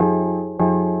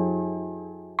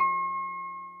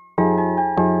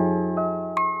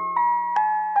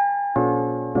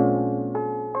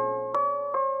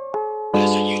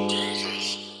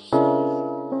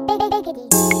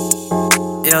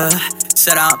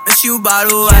Said I miss you by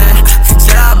the way.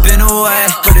 Said I've been away,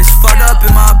 but it's fucked up in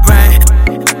my brain.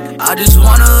 I just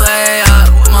wanna lay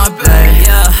up with my babe,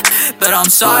 yeah. But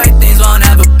I'm sorry, things won't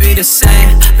ever be the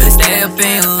same. Better stay up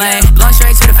in your lane. Blunt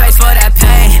straight to the face for that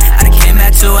pain. I done came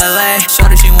back to LA.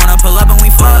 Shorty, she wanna pull up and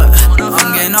we fuck.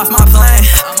 I'm getting off my plane.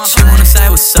 She wanna say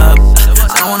what's up.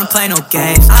 I don't wanna play no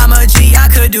games. I'm a G, I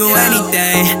could do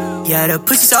anything. Yeah, the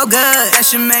pussy so good, that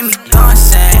shit made me go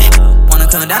insane. Wanna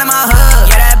come down to my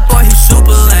hood. Yeah, that boy, he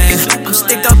super lame. I'm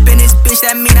sticked up in this bitch,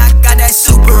 that mean I got that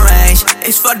super range.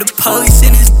 It's for the police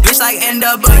in this bitch like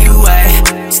NWA.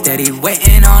 Steady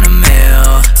waiting on a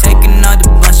meal. Taking another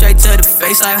blunt straight to the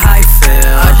face like how you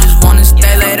feel. I just wanna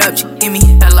stay laid up, you give me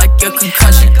head like your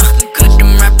concussion. Cook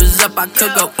them rappers up, I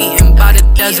could go eating by the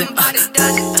dozen.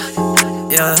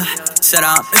 Yeah, said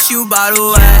I miss you by the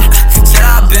way. Said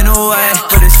I've been away,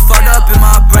 but it's fucked up in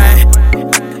my brain.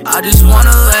 I just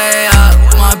wanna lay up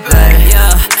with my babe,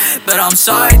 yeah. But I'm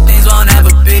sorry, things won't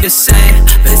ever be the same.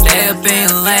 Better stay up in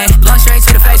your lane. Blunt straight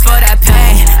to the face for that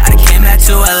pain. I done came back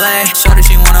to LA. Shorty,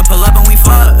 she wanna pull up and we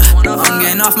fuck. I'm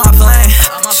getting off my plane.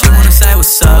 She wanna say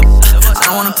what's up. I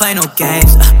don't wanna play no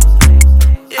games.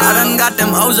 I done got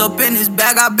them hoes up in this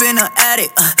bag, I been an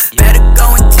addict. Better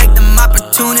go and take them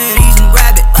opportunities and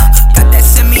grab it. Got that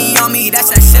semi on me, that's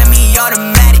that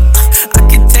semi-automatic. I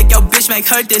can take your bitch, make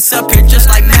her disappear just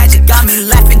like magic. Got me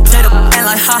laughing to the end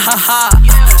like ha ha ha.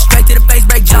 Straight to the face,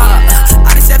 break jaw.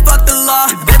 I done said fuck the law.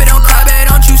 Baby, don't cry,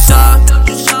 baby, don't you sob.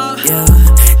 Yeah,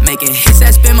 making hits,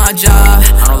 that's been my job.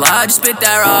 I don't lie, I just spit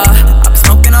that raw. I been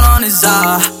smoking all on his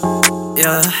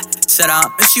yeah. Said I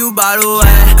miss you by the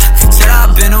way. Said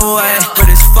I've been away, but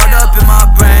it's fucked up in my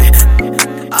brain.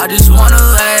 I just wanna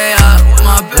lay up with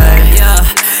my babe, yeah.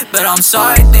 But I'm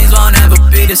sorry, things won't ever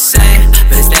be the same.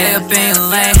 Better stay up in your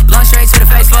lane. Blunt straight to the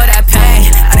face for that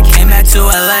pain. I done came back to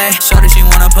LA. Shorty, she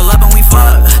wanna pull up and we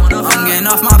fuck. I'm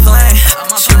getting off my plane.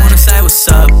 She wanna say what's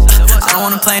up. I don't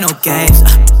wanna play no games.